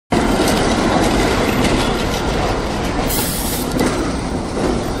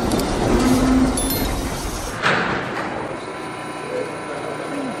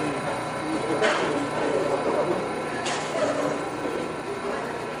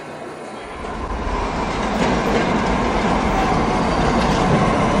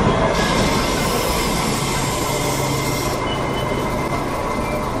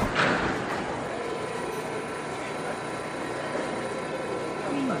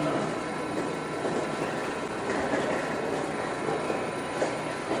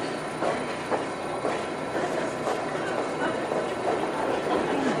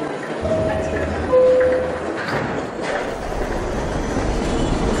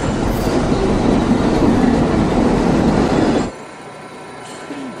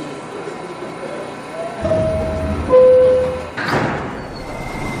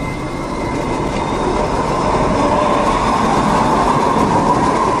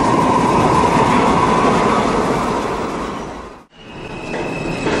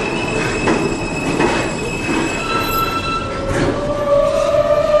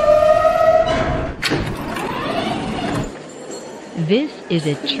This is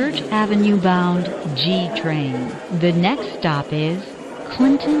a Church Avenue bound G train. The next stop is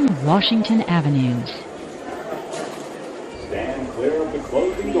Clinton, Washington Avenues. Stand clear of the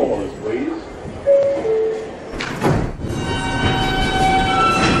closing doors, please.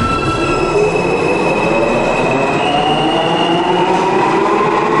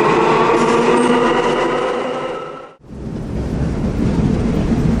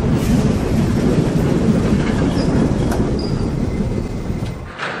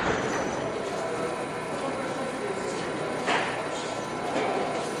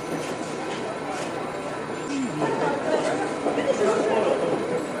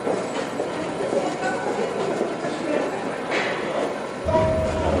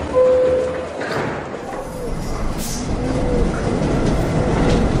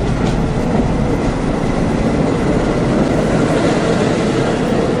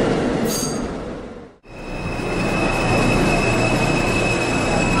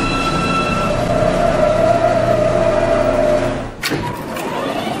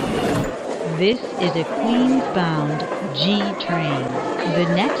 This is a Queens-bound G train. The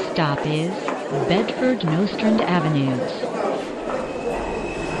next stop is Bedford Nostrand Avenues.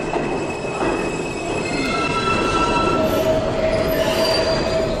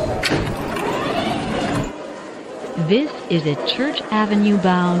 This is a Church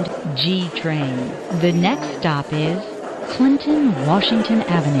Avenue-bound G train. The next stop is Clinton, Washington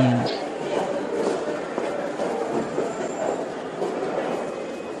Avenues.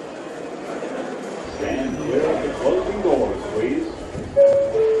 Stand clear of the closing doors, please.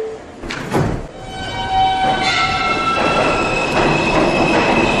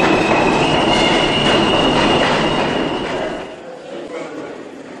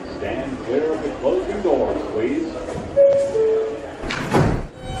 Stand clear of the closing doors, please.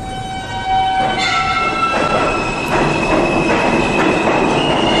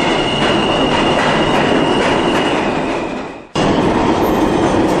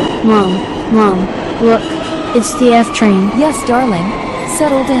 Mom, look, it's the F train. Yes, darling.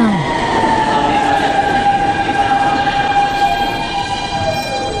 Settle down.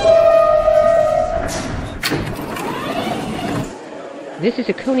 This is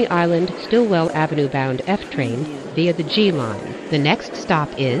a Coney Island, Stillwell Avenue-bound F train via the G line. The next stop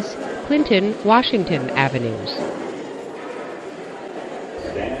is Clinton, Washington Avenues.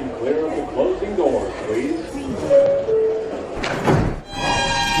 Stand clear of the closing doors, please.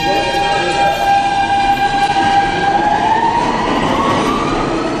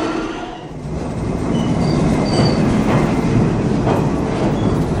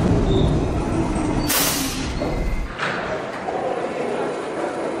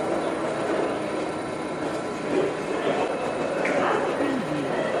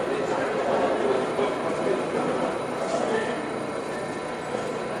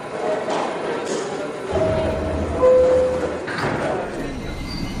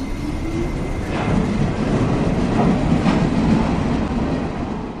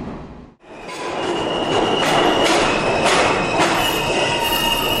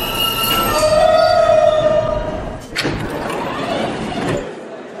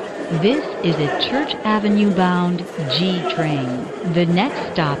 This is a Church Avenue-bound G train. The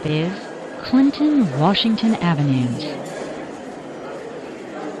next stop is Clinton, Washington Avenues.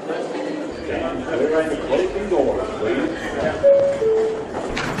 Stand clear of the closing doors, please.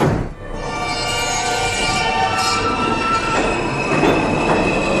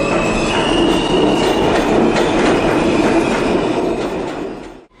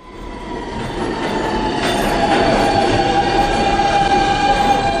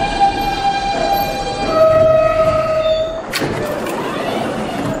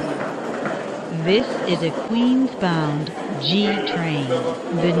 This is a Queens-bound G train.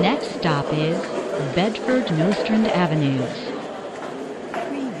 The next stop is Bedford Nostrand Avenues.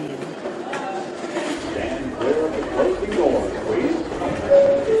 Stand clear of the closing doors, please.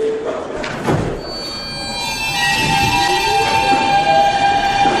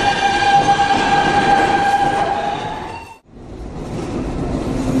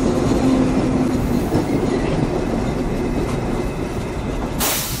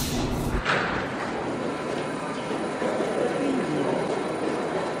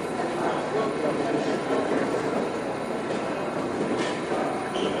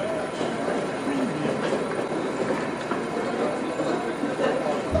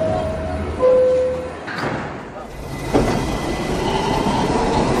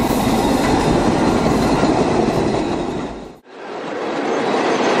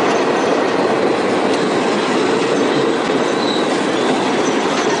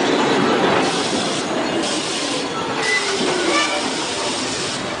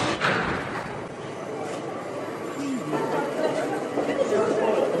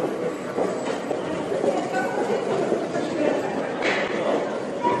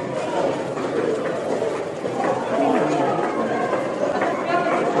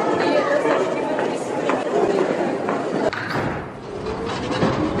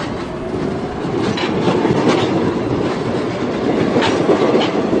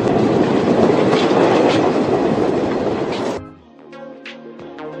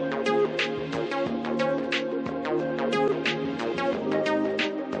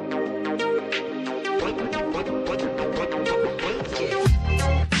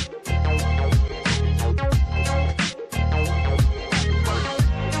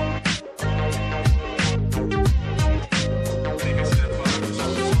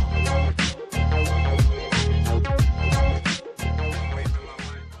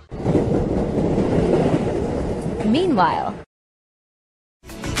 Meanwhile,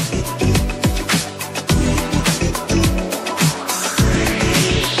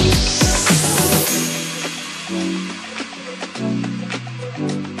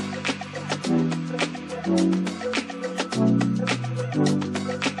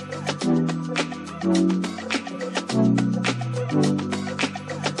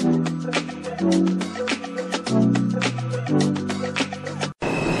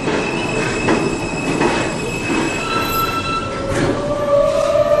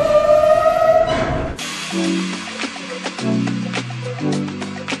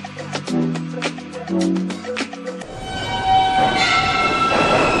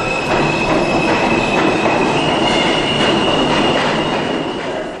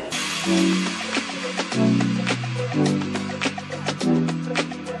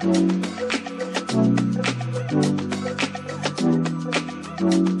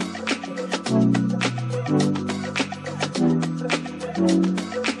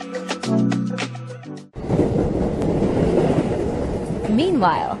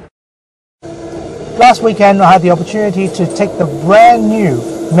 Last weekend I had the opportunity to take the brand new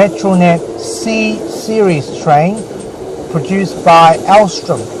Metronet C series train produced by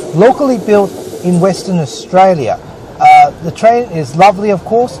Alstom, locally built in Western Australia. The train is lovely, of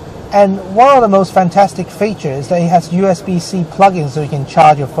course, and one of the most fantastic features is that it has USB-C plug-in so you can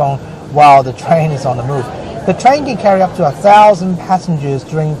charge your phone while the train is on the move. The train can carry up to 1,000 passengers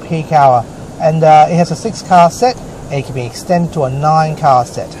during peak hour, and it has a 6-car set, and it can be extended to a 9-car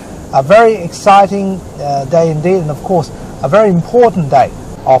set. A very exciting day indeed, and of course a very important day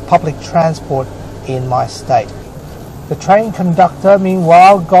of public transport in my state. The train conductor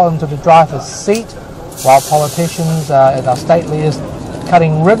meanwhile got into the driver's seat while politicians and our state leaders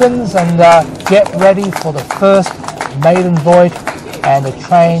cutting ribbons and get ready for the first maiden voyage, and the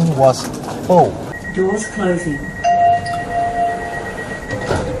train was full. Doors closing.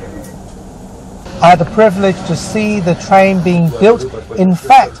 I had the privilege to see the train being built. In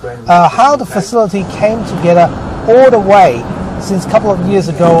fact, how the facility came together all the way since a couple of years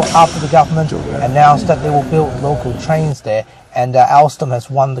ago after the government announced that they will build local trains there, and Alstom has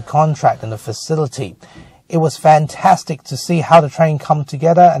won the contract and the facility. It was fantastic to see how the train come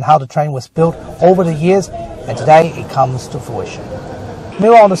together and how the train was built over the years, and today it comes to fruition.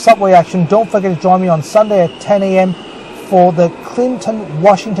 Meanwhile, on the subway action, don't forget to join me on Sunday at 10 a.m. for the Clinton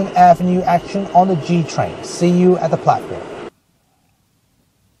Washington Avenue action on the G train. See you at the platform.